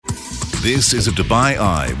This is a Dubai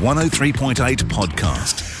Eye 103.8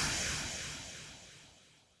 podcast.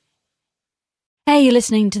 Hey, you're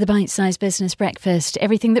listening to the Bite Size Business Breakfast.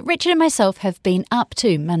 Everything that Richard and myself have been up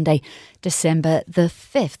to Monday, December the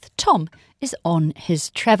 5th. Tom is on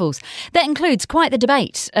his travels. That includes quite the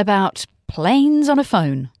debate about planes on a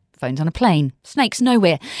phone. Phones on a plane, snakes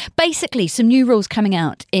nowhere. Basically, some new rules coming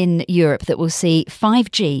out in Europe that will see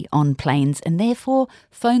 5G on planes and therefore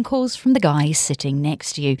phone calls from the guy sitting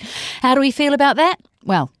next to you. How do we feel about that?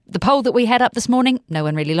 Well, the poll that we had up this morning, no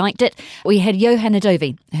one really liked it. We had Johan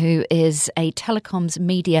Adovi, who is a telecoms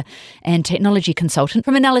media and technology consultant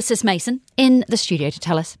from Analysys Mason, in the studio to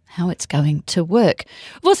tell us how it's going to work.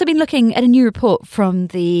 We've also been looking at a new report from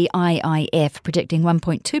the IIF predicting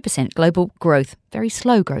 1.2% global growth, very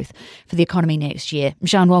slow growth for the economy next year.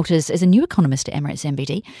 Jeanne Walters is a new economist at Emirates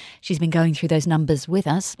NBD. She's been going through those numbers with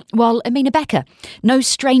us, while Amina Becker, no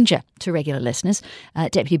stranger to regular listeners,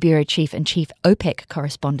 Deputy Bureau Chief and Chief OPEC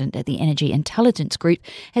correspondent at the Energy Intelligence Group,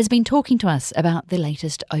 has been talking to us about the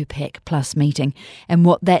latest OPEC Plus meeting and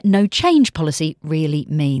what that no change policy really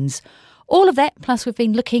means. All of that, plus we've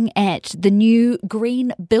been looking at the new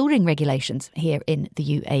green building regulations here in the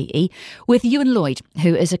UAE with Ewan Lloyd,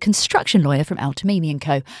 who is a construction lawyer from Al Tamimi &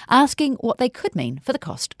 Co, asking what they could mean for the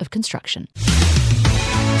cost of construction.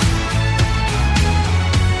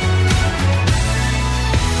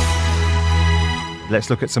 Let's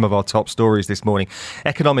look at some of our top stories this morning.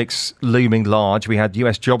 Economics looming large. We had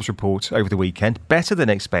US jobs report over the weekend, better than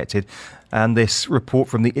expected. And this report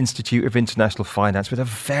from the Institute of International Finance with a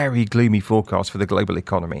very gloomy forecast for the global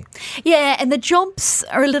economy. Yeah, and the jobs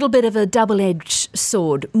are a little bit of a double-edged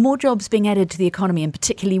sword. More jobs being added to the economy, and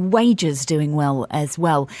particularly wages doing well as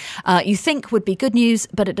well. You think would be good news,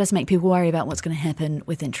 but it does make people worry about what's going to happen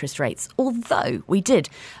with interest rates. Although we did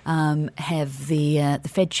have the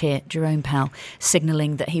Fed chair, Jerome Powell,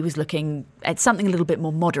 signalling that he was looking at something a little bit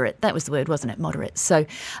more moderate. That was the word, wasn't it? Moderate. So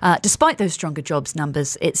despite those stronger jobs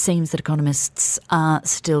numbers, it seems that economists are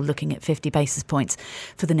still looking at 50 basis points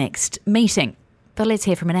for the next meeting. But let's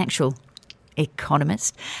hear from an actual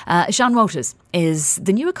economist. Jeanne Walters is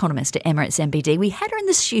the new economist at Emirates NBD. We had her in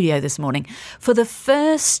the studio this morning for the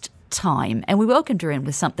first time, and we welcomed her in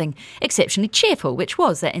with something exceptionally cheerful, which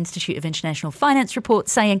was that Institute of International Finance report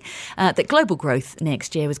saying that global growth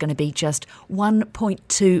next year was going to be just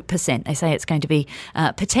 1.2%. They say it's going to be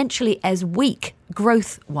potentially as weak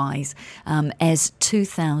growth-wise as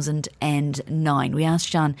 2009. We asked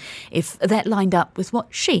Jeanne if that lined up with what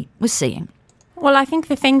she was seeing. Well, I think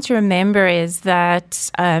the thing to remember is that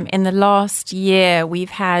in the last year, we've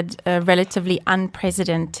had a relatively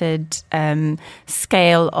unprecedented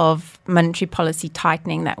scale of monetary policy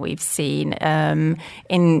tightening that we've seen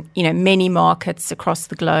in many markets across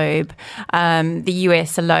the globe. The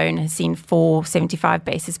US alone has seen 4 75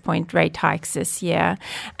 basis point rate hikes this year.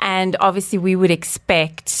 And obviously, we would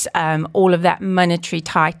expect all of that monetary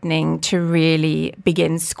tightening to really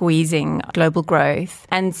begin squeezing global growth.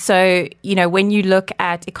 And so, when you look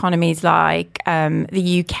at economies like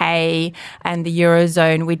the UK and the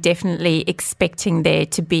Eurozone, we're definitely expecting there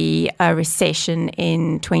to be a recession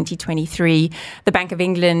in 2023. The Bank of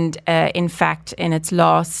England, in fact, in its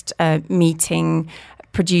last meeting,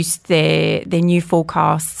 produced their new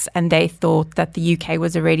forecasts, and they thought that the UK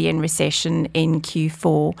was already in recession in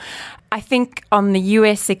Q4. I think on the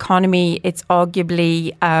US economy, it's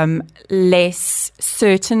arguably less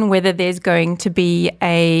certain whether there's going to be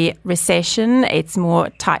a recession. It's more a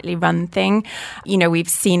tightly run thing. We've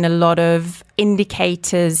seen a lot of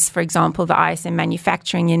indicators, for example, the ISM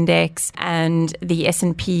Manufacturing Index and the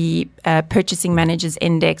S&P Purchasing Managers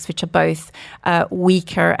Index, which are both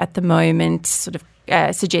weaker at the moment, sort of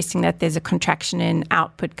suggesting that there's a contraction in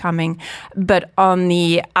output coming. But on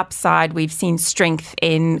the upside, we've seen strength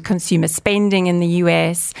in consumer spending in the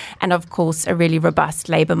US and, of course, a really robust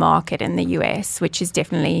labour market in the US, which is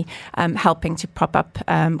definitely helping to prop up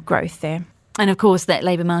growth there. And of course, that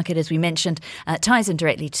labour market, as we mentioned, ties in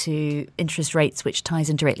directly to interest rates, which ties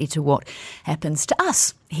in directly to what happens to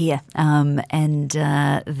us here and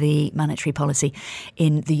the monetary policy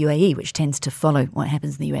in the UAE, which tends to follow what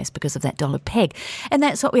happens in the US because of that dollar peg. And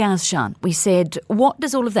that's what we asked Jeanne. We said, what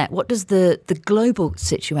does all of that, what does the global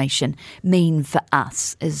situation mean for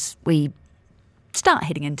us as we start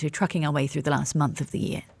heading into trucking our way through the last month of the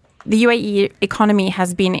year? The UAE economy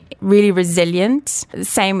has been really resilient.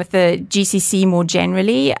 Same with the GCC more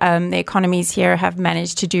generally. The economies here have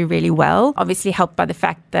managed to do really well. Obviously helped by the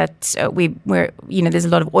fact that there's a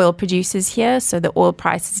lot of oil producers here, so the oil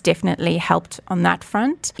price has definitely helped on that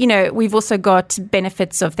front. We've also got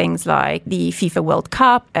benefits of things like the FIFA World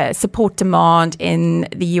Cup, support demand in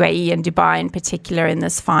the UAE and Dubai in particular in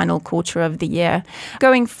this final quarter of the year.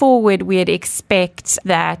 Going forward, we'd expect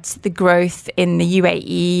that the growth in the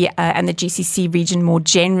UAE and the GCC region more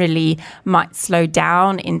generally might slow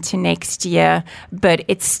down into next year, but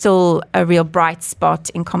it's still a real bright spot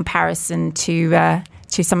in comparison to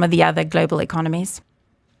some of the other global economies.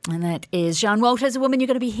 And that is Jeanne Walters, a woman you're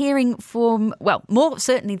going to be hearing from, well, more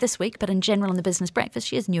certainly this week, but in general on the Business Breakfast.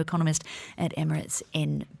 She is a new economist at Emirates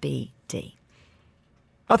NBD.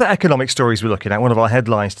 Other economic stories we're looking at, one of our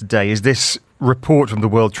headlines today is this report from the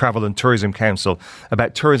World Travel and Tourism Council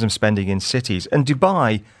about tourism spending in cities. And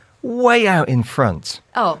Dubai, way out in front.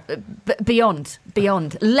 Oh, beyond,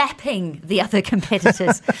 lapping the other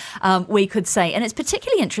competitors, we could say. And it's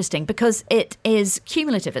particularly interesting because it is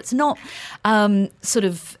cumulative. It's not sort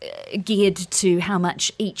of geared to how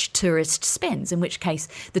much each tourist spends, in which case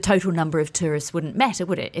the total number of tourists wouldn't matter,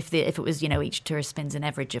 would it? If it was, each tourist spends an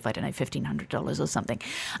average of, $1,500 or something.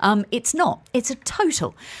 It's not. It's a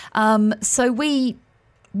total. So we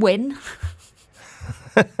win.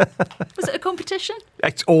 Was it a competition?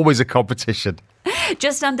 It's always a competition.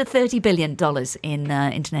 Just under $30 billion in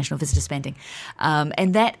international visitor spending.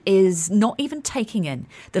 And that is not even taking in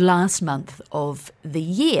the last month of the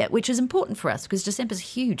year, which is important for us because December's a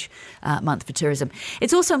huge month for tourism.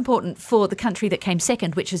 It's also important for the country that came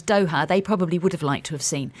second, which is Doha. They probably would have liked to have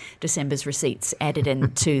seen December's receipts added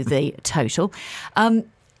into the total.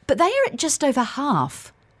 But they are at just over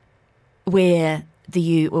half where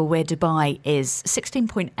where Dubai is,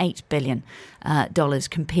 $16.8 billion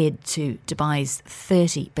compared to Dubai's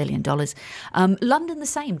 $30 billion. London the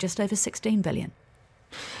same, just over $16 billion.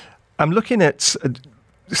 I'm looking at...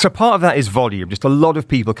 So part of that is volume, just a lot of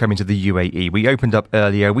people coming to the UAE. We opened up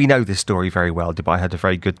earlier. We know this story very well. Dubai had a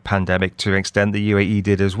very good pandemic to an extent. The UAE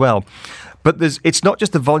did as well. But it's not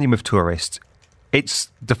just the volume of tourists.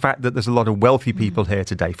 It's the fact that there's a lot of wealthy people here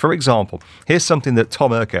today. For example, here's something that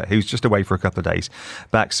Tom Urquhart, who's just away for a couple of days,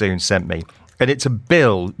 back soon, sent me. And it's a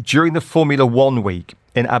bill during the Formula One week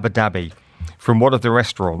in Abu Dhabi from one of the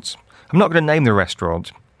restaurants. I'm not going to name the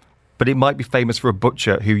restaurant, but it might be famous for a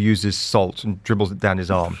butcher who uses salt and dribbles it down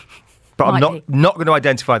his arm. But I'm not going to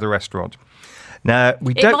identify the restaurant. Now,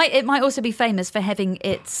 It might also be famous for having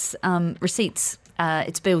its receipts,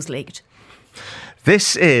 its bills leaked.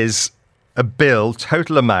 This is a bill,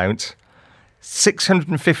 total amount,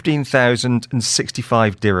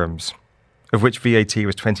 615,065 dirhams, of which VAT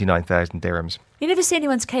was 29,000 dirhams. You never see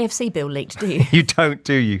anyone's KFC bill leaked, do you? You don't,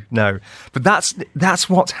 do you? No. But that's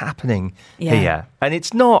what's happening here. And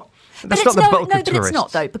it's not... That's not the bulk of tourists. No, but it's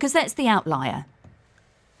not, though, because that's the outlier.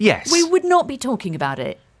 Yes. We would not be talking about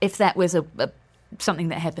it if that was something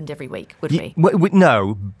that happened every week, would we?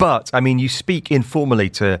 No, but, you speak informally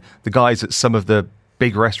to the guys at some of the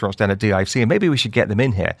big restaurants down at DIFC, and maybe we should get them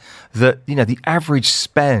in here, that, the average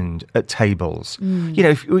spend at tables,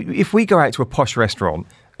 if we go out to a posh restaurant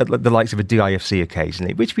at the likes of a DIFC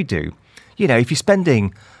occasionally, which we do, if you're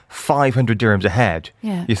spending 500 dirhams a head,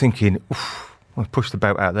 you're thinking, I'll push the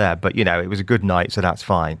boat out there, but, it was a good night, so that's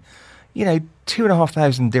fine.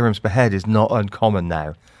 2,500 dirhams per head is not uncommon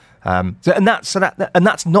now. And that's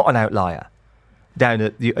not an outlier down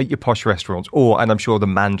at your posh restaurants, and I'm sure the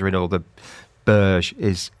Mandarin or the Burj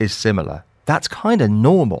is similar. That's kind of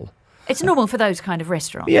normal. It's normal for those kind of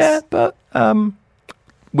restaurants. Yeah, but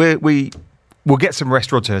we'll get some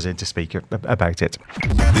restaurateurs in to speak about it.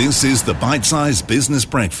 This is the Bite Size Business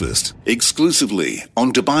Breakfast, exclusively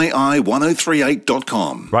on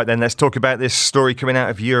DubaiEye1038.com. Right then, let's talk about this story coming out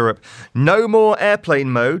of Europe. No more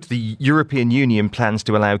airplane mode. The European Union plans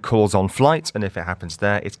to allow calls on flights, and if it happens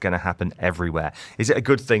there, it's going to happen everywhere. Is it a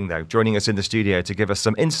good thing, though? Joining us in the studio to give us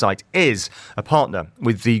some insight is a partner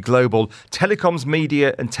with the global telecoms,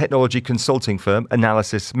 media and technology consulting firm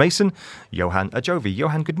Analysys Mason, Johan Ajovi.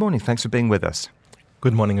 Johan, good morning. Thanks for being with us.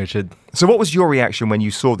 Good morning, Richard. So what was your reaction when you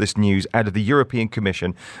saw this news out of the European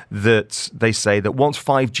Commission that they say that once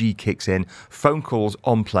 5G kicks in, phone calls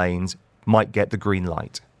on planes might get the green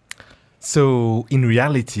light? So in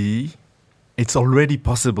reality, it's already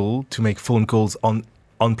possible to make phone calls on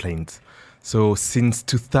planes. So since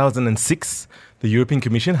 2006, the European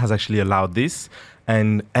Commission has actually allowed this.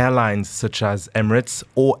 And airlines such as Emirates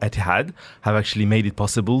or Etihad have actually made it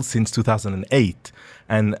possible since 2008.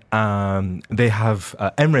 And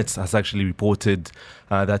Emirates has actually reported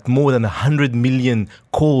that more than 100 million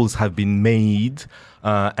calls have been made,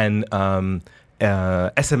 and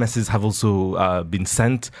SMSs have also been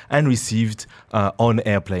sent and received on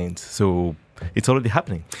airplanes. So it's already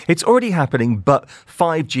happening. It's already happening, but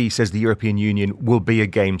 5G, says the European Union, will be a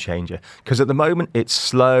game changer. Because at the moment, it's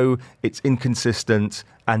slow, it's inconsistent,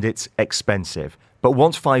 and it's expensive. But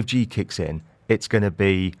once 5G kicks in, it's going to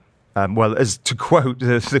be, as to quote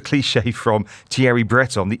the cliche from Thierry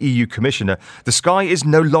Breton, the EU Commissioner, the sky is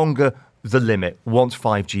no longer the limit once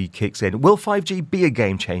 5G kicks in. Will 5G be a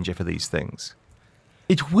game changer for these things?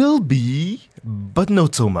 It will be, but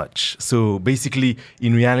not so much. So basically,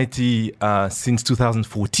 in reality, since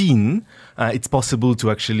 2014, it's possible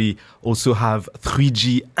to actually also have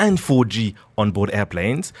 3G and 4G on board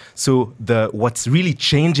airplanes. So what's really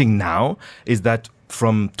changing now is that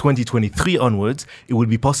from 2023 onwards, it will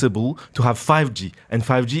be possible to have 5G. And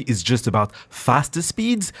 5G is just about faster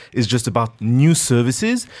speeds, it's just about new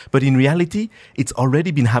services. But in reality, it's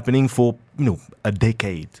already been happening for, a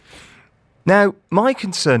decade. Now, my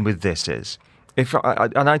concern with this is, if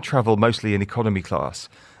I travel mostly in economy class,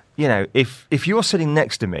 if you're sitting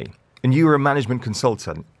next to me and you're a management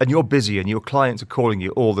consultant and you're busy and your clients are calling you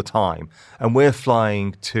all the time and we're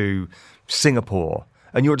flying to Singapore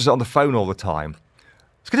and you're just on the phone all the time,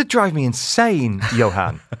 it's going to drive me insane,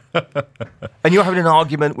 Johan. And you're having an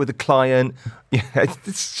argument with a client.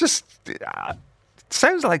 It's just, it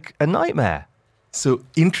sounds like a nightmare. So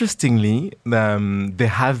interestingly, there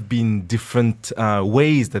have been different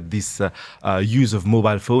ways that this use of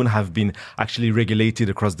mobile phone have been actually regulated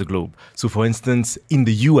across the globe. So for instance, in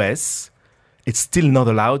the US, it's still not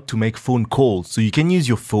allowed to make phone calls. So you can use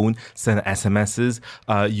your phone, send SMSs,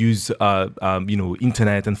 use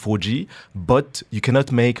internet and 4G, but you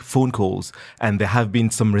cannot make phone calls. And there have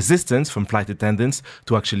been some resistance from flight attendants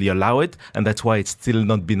to actually allow it, and that's why it's still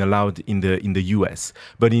not been allowed in the US.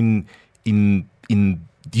 But in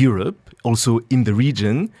Europe, also in the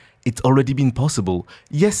region, it's already been possible.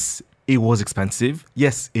 Yes, it was expensive.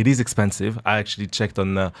 Yes, it is expensive. I actually checked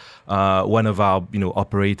on one of our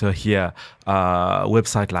operator here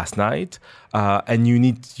website last night, and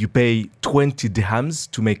you pay 20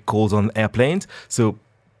 dirhams to make calls on airplanes. So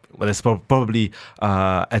there's probably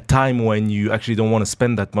a time when you actually don't want to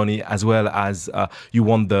spend that money, as well as you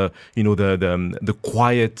want the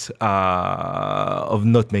quiet of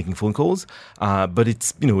not making phone calls. But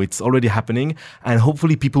it's already happening, and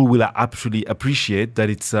hopefully people will actually appreciate that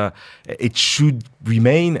it should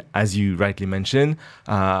remain, as you rightly mentioned,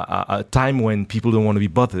 a time when people don't want to be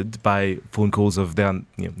bothered by phone calls of their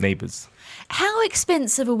neighbours. How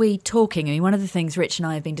expensive are we talking? I mean, one of the things Rich and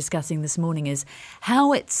I have been discussing this morning is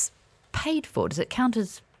how it's paid for. Does it count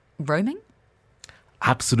as roaming?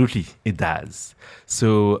 Absolutely, it does.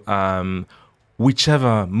 So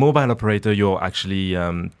whichever mobile operator you're actually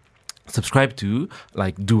subscribed to,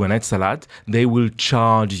 like Du and Etisalat, they will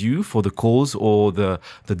charge you for the calls or the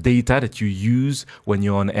data that you use when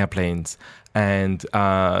you're on airplanes. And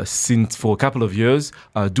since for a couple of years,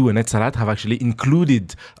 Du and Etisalat have actually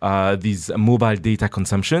included these mobile data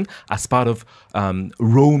consumption as part of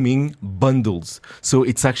roaming bundles. So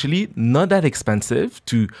it's actually not that expensive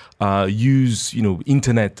to use,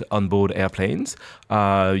 internet on board airplanes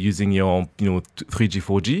using your, 3G,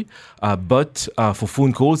 4G. But for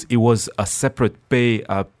phone calls, it was a separate pay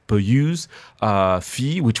per use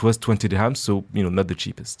fee, which was 20 dirhams. So, not the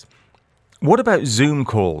cheapest. What about Zoom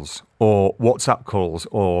calls or WhatsApp calls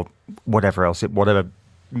or whatever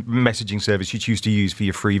messaging service you choose to use for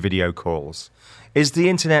your free video calls? Is the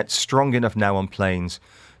internet strong enough now on planes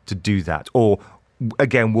to do that? Or,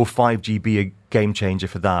 again, will 5G be a game changer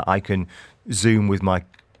for that? I can Zoom with my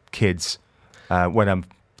kids when I'm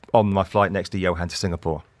on my flight next to Johan to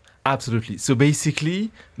Singapore. Absolutely. So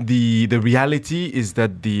basically, the reality is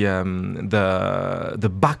that the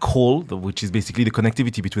backhaul, which is basically the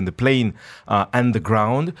connectivity between the plane and the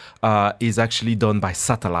ground, is actually done by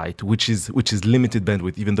satellite, which is limited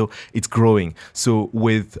bandwidth, even though it's growing. So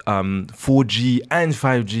with 4G and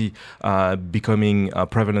 5G becoming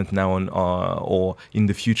prevalent now on or in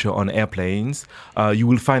the future on airplanes, you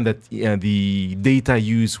will find that the data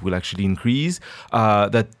use will actually increase.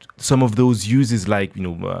 That some of those uses, like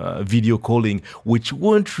video calling, which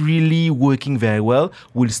weren't really working very well,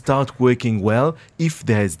 will start working well if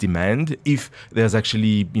there's demand, if there's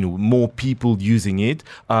actually more people using it,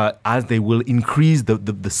 as they will increase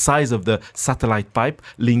the size of the satellite pipe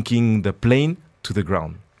linking the plane to the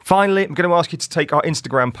ground. Finally, I'm going to ask you to take our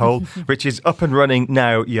Instagram poll, which is up and running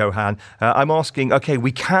now, Johan. I'm asking, OK,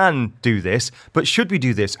 we can do this, but should we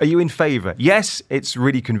do this? Are you in favour? Yes, it's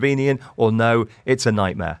really convenient, or no, it's a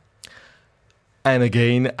nightmare. And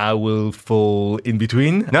again, I will fall in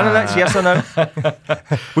between. No, it's yes or no.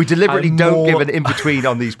 We deliberately don't give an in-between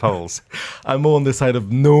on these polls. I'm more on the side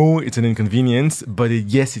of no, it's an inconvenience, but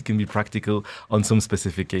yes, it can be practical on some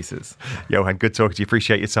specific cases. Johan, good talking to you.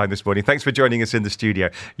 Appreciate your time this morning. Thanks for joining us in the studio.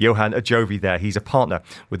 Johan Ajovi there. He's a partner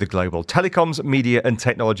with the global telecoms, media and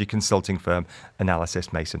technology consulting firm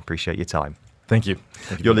Analysys Mason. Appreciate your time. Thank you.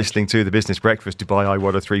 You're listening to The Business Breakfast, Dubai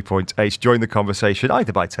iWater 3.8. Join the conversation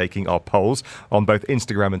either by taking our polls on both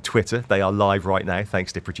Instagram and Twitter. They are live right now.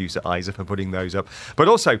 Thanks to producer Isa for putting those up. But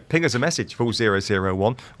also ping us a message,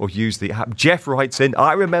 4001, or use the app. Jeff writes in,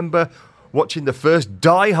 I remember watching the first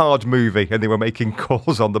Die Hard movie and they were making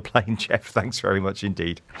calls on the plane. Jeff, thanks very much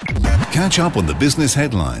indeed. Catch up on the business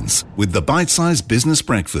headlines with the Bite-Sized Business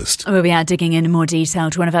Breakfast. We'll be digging in more detail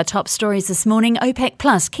to one of our top stories this morning. OPEC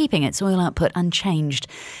Plus keeping its oil output unchanged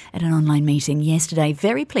at an online meeting yesterday.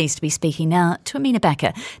 Very pleased to be speaking now to Amina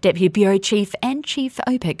Bakr, Deputy Bureau Chief and Chief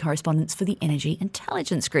OPEC Correspondent for the Energy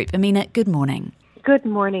Intelligence Group. Amina, good morning. Good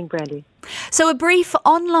morning, Brandy. So a brief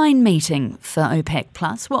online meeting for OPEC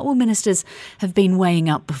Plus. What will ministers have been weighing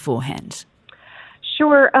up beforehand?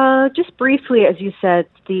 Sure. Just briefly, as you said,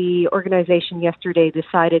 the organization yesterday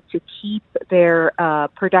decided to keep their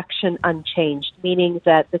production unchanged, meaning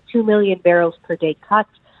that the 2 million barrels per day cut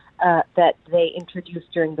that they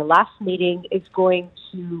introduced during the last meeting is going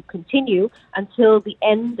to continue until the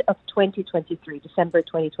end of 2023, December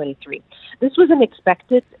 2023. This was an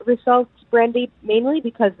expected result, Brandy, mainly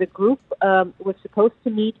because the group was supposed to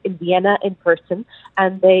meet in Vienna in person,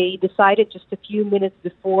 and they decided just a few minutes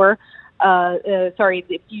before, a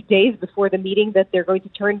few days before the meeting that they're going to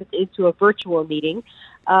turn it into a virtual meeting.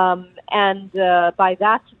 And by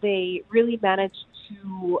that, they really managed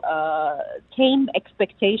to tame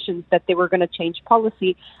expectations that they were going to change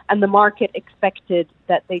policy, and the market expected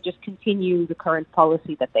that they just continue the current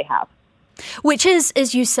policy that they have. Which is,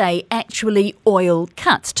 as you say, actually oil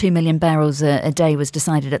cuts. 2 million barrels a day was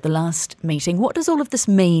decided at the last meeting. What does all of this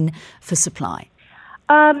mean for supply?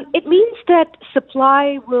 It means that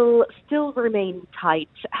supply will still remain tight.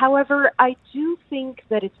 However, I do think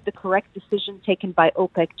that it's the correct decision taken by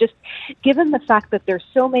OPEC, just given the fact that there's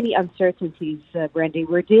so many uncertainties, Brandy.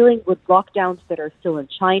 We're dealing with lockdowns that are still in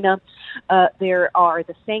China. There are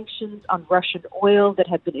the sanctions on Russian oil that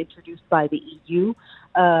have been introduced by the EU.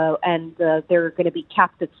 And they're going to be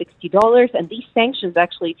capped at $60. And these sanctions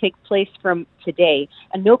actually take place from today.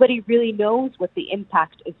 And nobody really knows what the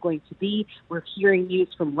impact is going to be. We're hearing news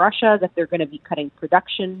from Russia that they're going to be cutting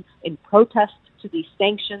production in protest to these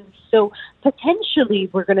sanctions. So potentially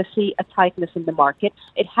we're going to see a tightness in the market.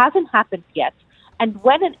 It hasn't happened yet. And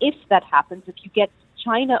when and if that happens, if you get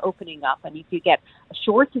China opening up and if you get a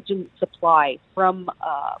shortage in supply from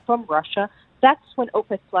Russia, that's when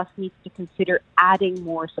OPEC Plus needs to consider adding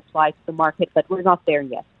more supply to the market, but we're not there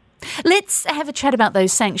yet. Let's have a chat about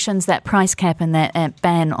those sanctions, that price cap and that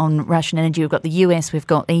ban on Russian energy. We've got the US, we've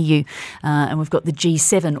got EU, and we've got the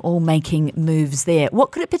G7 all making moves there.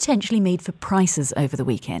 What could it potentially mean for prices over the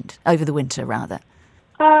winter rather?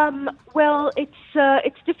 Well,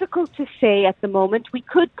 it's difficult to say at the moment. We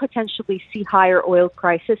could potentially see higher oil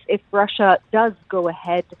prices if Russia does go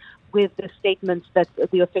ahead with the statements that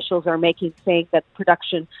the officials are making, saying that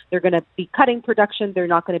production, they're going to be cutting production, they're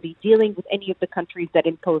not going to be dealing with any of the countries that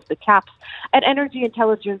impose the caps. At Energy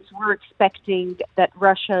Intelligence, we're expecting that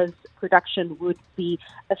Russia's production would be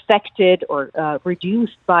affected or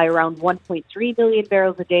reduced by around 1.3 million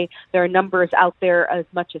barrels a day. There are numbers out there as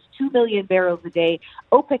much as 2 million barrels a day.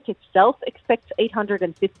 OPEC itself expects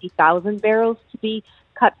 850,000 barrels to be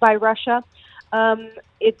cut by Russia.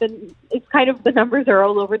 It's kind of, the numbers are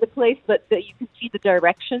all over the place, but you can see the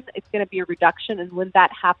direction. It's going to be a reduction, and when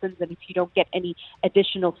that happens, and if you don't get any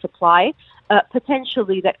additional supply,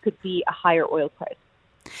 potentially that could be a higher oil price.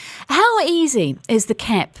 How easy is the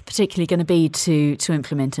cap particularly going to be to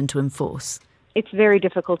implement and to enforce? It's very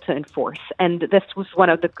difficult to enforce, and this was one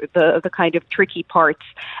of the kind of tricky parts.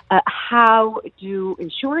 How do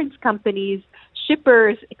insurance companies,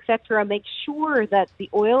 shippers, etc., make sure that the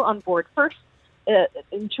oil on board first?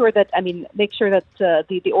 Make sure that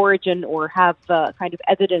the origin or have kind of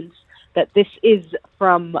evidence that this is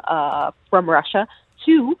from Russia.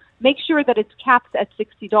 2, make sure that it's capped at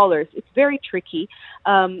 $60. It's very tricky.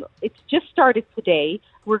 It's just started today.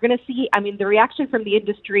 We're going to see, the reaction from the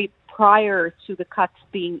industry prior to the cuts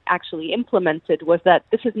being actually implemented was that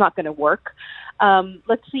this is not going to work.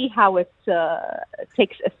 Let's see how it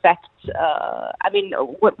takes effect.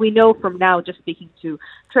 What we know from now, just speaking to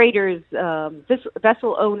traders,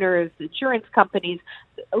 vessel owners, insurance companies,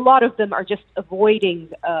 a lot of them are just avoiding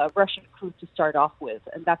Russian crude to start off with,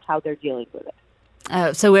 and that's how they're dealing with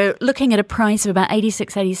it. So we're looking at a price of about $86,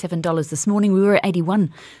 $87 this morning. We were at $81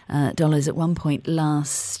 at one point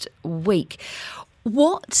last week.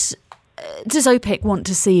 What does OPEC want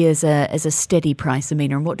to see as a steady price,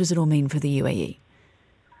 Amina, and what does it all mean for the UAE?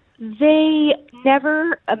 They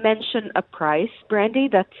never mention a price, Brandy.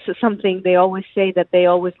 That's something they always say, that they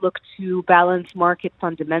always look to balance market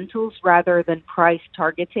fundamentals rather than price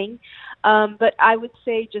targeting. But I would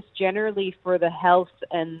say just generally for the health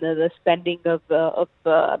and the spending of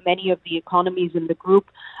many of the economies in the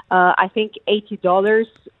group, I think $80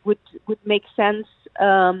 would make sense.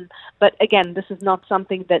 But again, this is not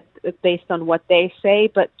something that based on what they say,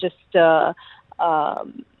 but just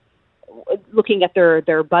looking at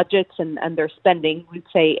their budgets and their spending, we'd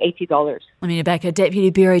say $80. Amina Becker, Deputy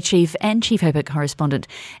Bureau Chief and Chief OPEC Correspondent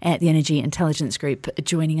at the Energy Intelligence Group,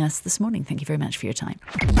 joining us this morning. Thank you very much for your time.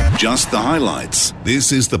 Just the highlights.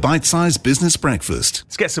 This is the Bite Size Business Breakfast.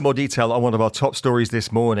 Let's get some more detail on one of our top stories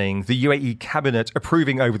this morning. The UAE Cabinet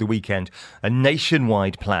approving over the weekend a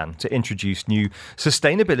nationwide plan to introduce new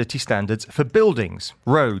sustainability standards for buildings,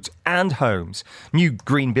 roads and homes. New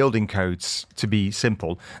green building codes, to be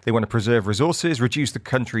simple. They want to preserve resources, reduce the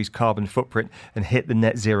country's carbon footprint and hit the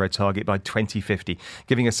net zero target by 2050.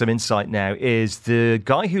 Giving us some insight now is the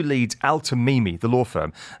guy who leads Al Tamimi, the law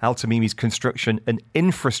firm, Al Tamimi's construction and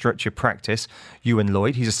infrastructure practice, Ewan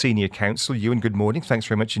Lloyd. He's a senior counsel. Ewan, good morning. Thanks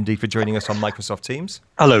very much indeed for joining us on Microsoft Teams.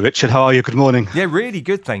 Hello, Richard. How are you? Good morning. Yeah, really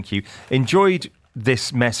good, thank you. Enjoyed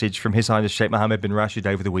this message from His Highness Sheikh Mohammed bin Rashid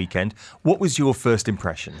over the weekend. What was your first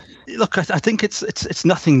impression? Look, I think it's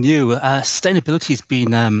nothing new. Sustainability has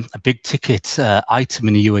been a big ticket item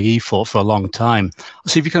in the UAE for a long time.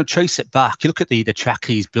 So if you can trace it back, you look at the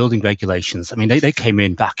Trackies building regulations. I mean, they came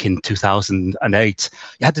in back in 2008.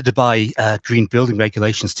 You had the Dubai Green Building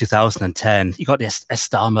Regulations 2010. You got the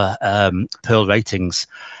Estama Pearl ratings,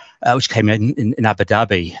 which came in Abu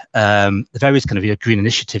Dhabi. The various kind of green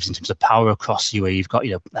initiatives in terms of power across UAE. You've got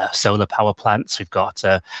solar power plants. We've got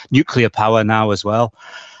nuclear power now as well.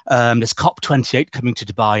 There's COP28 coming to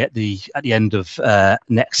Dubai at the end of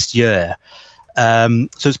next year.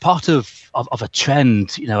 So it's part of a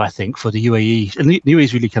trend, I think, for the UAE. And the UAE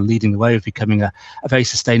is really kind of leading the way of becoming a very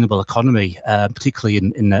sustainable economy, particularly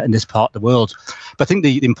in this part of the world. But I think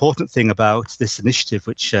the important thing about this initiative,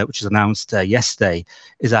 which was announced yesterday,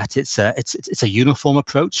 is that it's a uniform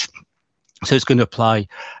approach. So it's going to apply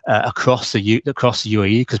across the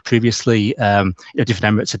UAE, because previously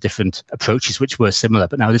different emirates had different approaches which were similar,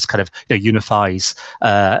 but now this kind of unifies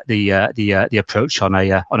the approach on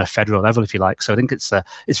a federal level, if you like. So I think it's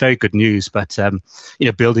very good news. But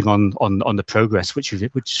building on the progress which the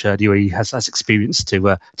UAE has experienced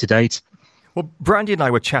to date. Well, Brandy and I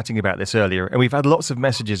were chatting about this earlier, and we've had lots of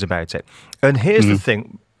messages about it. And here's the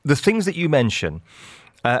thing: the things that you mention.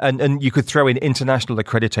 And you could throw in international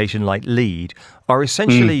accreditation like LEED, are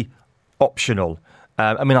essentially optional.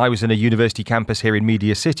 I was in a university campus here in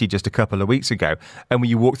Media City just a couple of weeks ago, and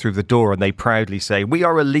when you walk through the door and they proudly say, we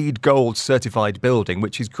are a LEED Gold certified building,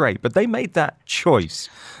 which is great, but they made that choice.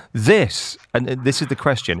 This is the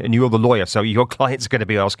question, and you're the lawyer, so your client's going to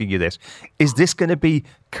be asking you this. Is this going to be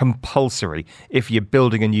compulsory if you're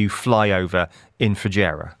building a new flyover in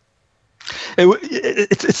Fujairah?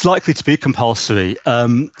 It's likely to be compulsory.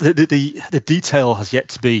 The detail has yet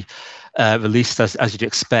to be released as you'd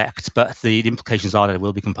expect, but the implications are that it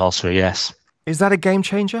will be compulsory, yes. Is that a game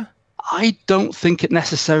changer? I don't think it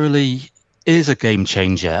necessarily is a game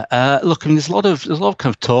changer. Look, there's a lot of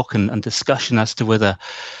kind of talk and discussion as to whether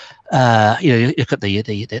you look at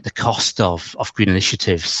the cost of green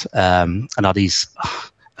initiatives and are these.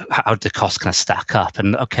 How the costs kind of stack up,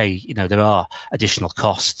 and there are additional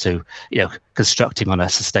costs to constructing on a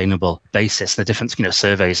sustainable basis. The different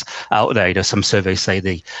surveys out there, some surveys say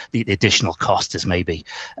the additional cost is maybe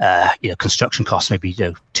construction costs maybe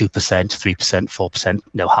 2%, 3%,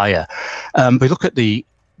 4% higher. But look at the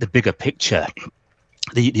bigger picture.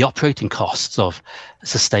 The operating costs of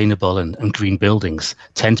sustainable and green buildings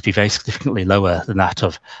tend to be very significantly lower than that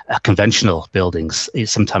of conventional buildings.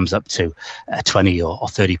 It's sometimes up to 20 or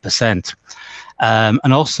 30%.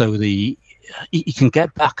 And also you can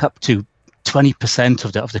get back up to 20%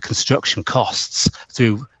 of the construction costs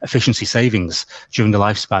through efficiency savings during the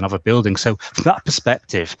lifespan of a building. So from that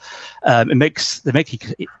perspective, this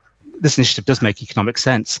initiative does make economic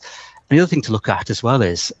sense. And the other thing to look at as well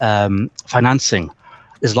is financing.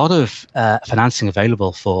 There's a lot of financing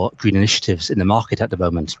available for green initiatives in the market at the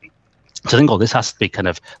moment. So I think all this has to be kind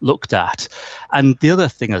of looked at. And the other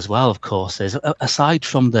thing as well, of course, is aside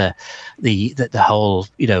from the whole,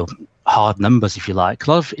 hard numbers, if you like,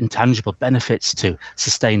 a lot of intangible benefits to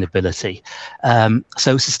sustainability.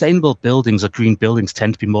 So sustainable buildings or green buildings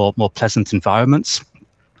tend to be more pleasant environments.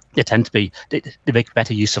 They tend to be, they make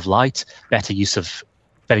better use of light, better use of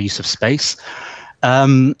space.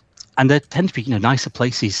 And they tend to be, nicer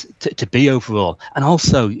places to be overall. And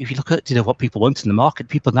also, if you look at, what people want in the market,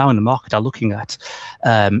 people now in the market are looking at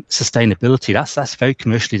sustainability. That's very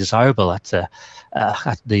commercially desirable at the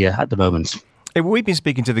moment. We've been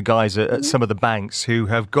speaking to the guys at some of the banks who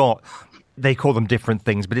have got, they call them different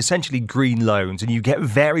things, but essentially green loans, and you get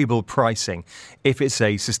variable pricing if it's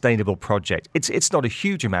a sustainable project. It's not a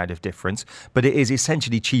huge amount of difference, but it is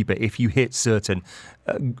essentially cheaper if you hit certain,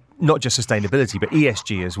 not just sustainability, but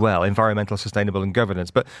ESG as well, environmental, sustainable and governance,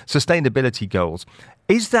 but sustainability goals.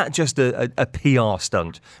 Is that just a PR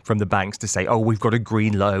stunt from the banks to say, oh, we've got a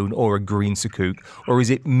green loan or a green sukuk, or is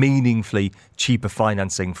it meaningfully cheaper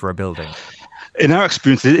financing for a building? In our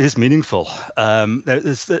experience, it is meaningful.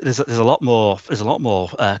 There's a lot more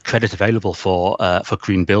credit available for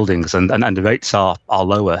green buildings, and the rates are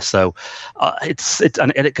lower. So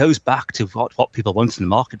it goes back to what people want in the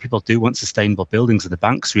market. People do want sustainable buildings, and the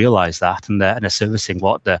banks realise that, and they're servicing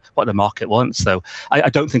what the market wants. So I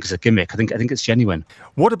don't think it's a gimmick. I think it's genuine.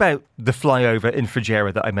 What about the flyover in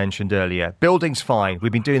Fujairah that I mentioned earlier? Buildings fine.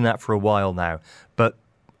 We've been doing that for a while now, but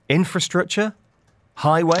infrastructure.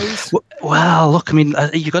 Highways? Well, look,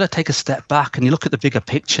 you've got to take a step back and you look at the bigger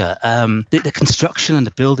picture. The construction and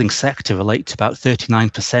the building sector relate to about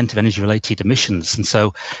 39% of energy-related emissions. And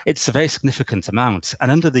so it's a very significant amount. And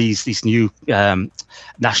under these new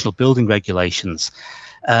national building regulations,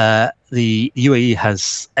 the UAE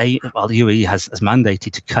has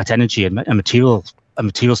mandated to cut energy and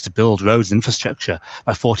materials to build roads and infrastructure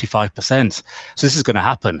by 45%. So this is going to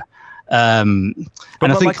happen. But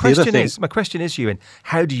my question is, Ewan,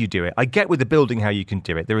 how do you do it? I get with the building how you can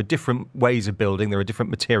do it. There are different ways of building. There are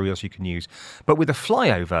different materials you can use. But with a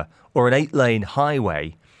flyover or an 8-lane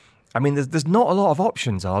highway, there's not a lot of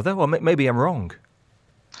options, are there? Or maybe I'm wrong.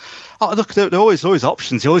 Oh, look, there are always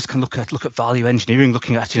options. You always can look at value engineering,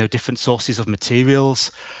 looking at different sources of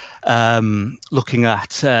materials, looking at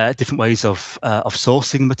different ways of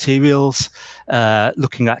sourcing materials,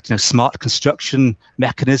 looking at smart construction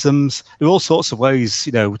mechanisms. There are all sorts of ways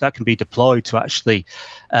that can be deployed to actually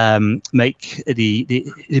make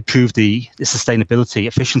improve the sustainability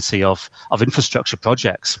efficiency of infrastructure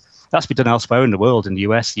projects. That's been done elsewhere in the world, in the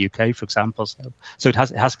US, the UK, for example. So it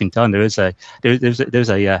has been done. There's a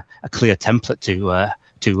clear template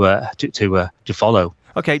to follow.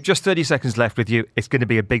 Okay, just 30 seconds left with you. It's going to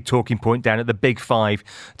be a big talking point down at the Big Five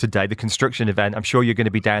today, the construction event. I'm sure you're going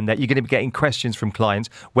to be down there. You're going to be getting questions from clients.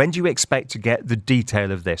 When do you expect to get the detail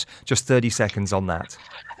of this? Just 30 seconds on that.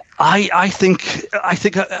 I think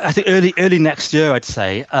early next year, I'd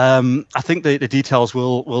say. I think the details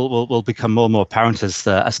will become more and more apparent as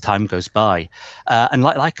time goes by. And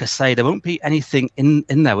like I say, there won't be anything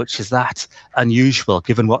in there which is that unusual,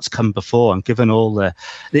 given what's come before and given all the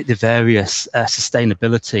various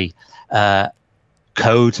sustainability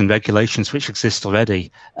codes and regulations which exist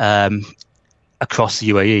already across the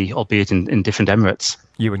UAE, albeit in different emirates.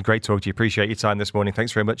 Ewan, great talk to you. Appreciate your time this morning.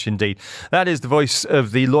 Thanks very much indeed. That is the voice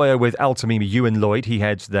of the lawyer with Al Tamimi, Ewan Lloyd. He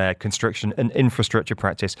heads their construction and infrastructure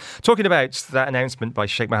practice. Talking about that announcement by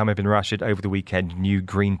Sheikh Mohammed bin Rashid over the weekend, new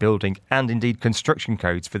green building and indeed construction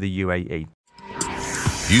codes for the UAE.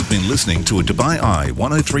 You've been listening to a Dubai Eye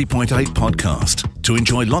 103.8 podcast. To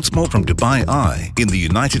enjoy lots more from Dubai Eye in the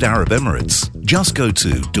United Arab Emirates, just go to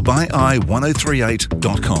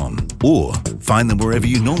DubaiEye1038.com or find them wherever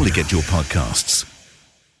you normally get your podcasts.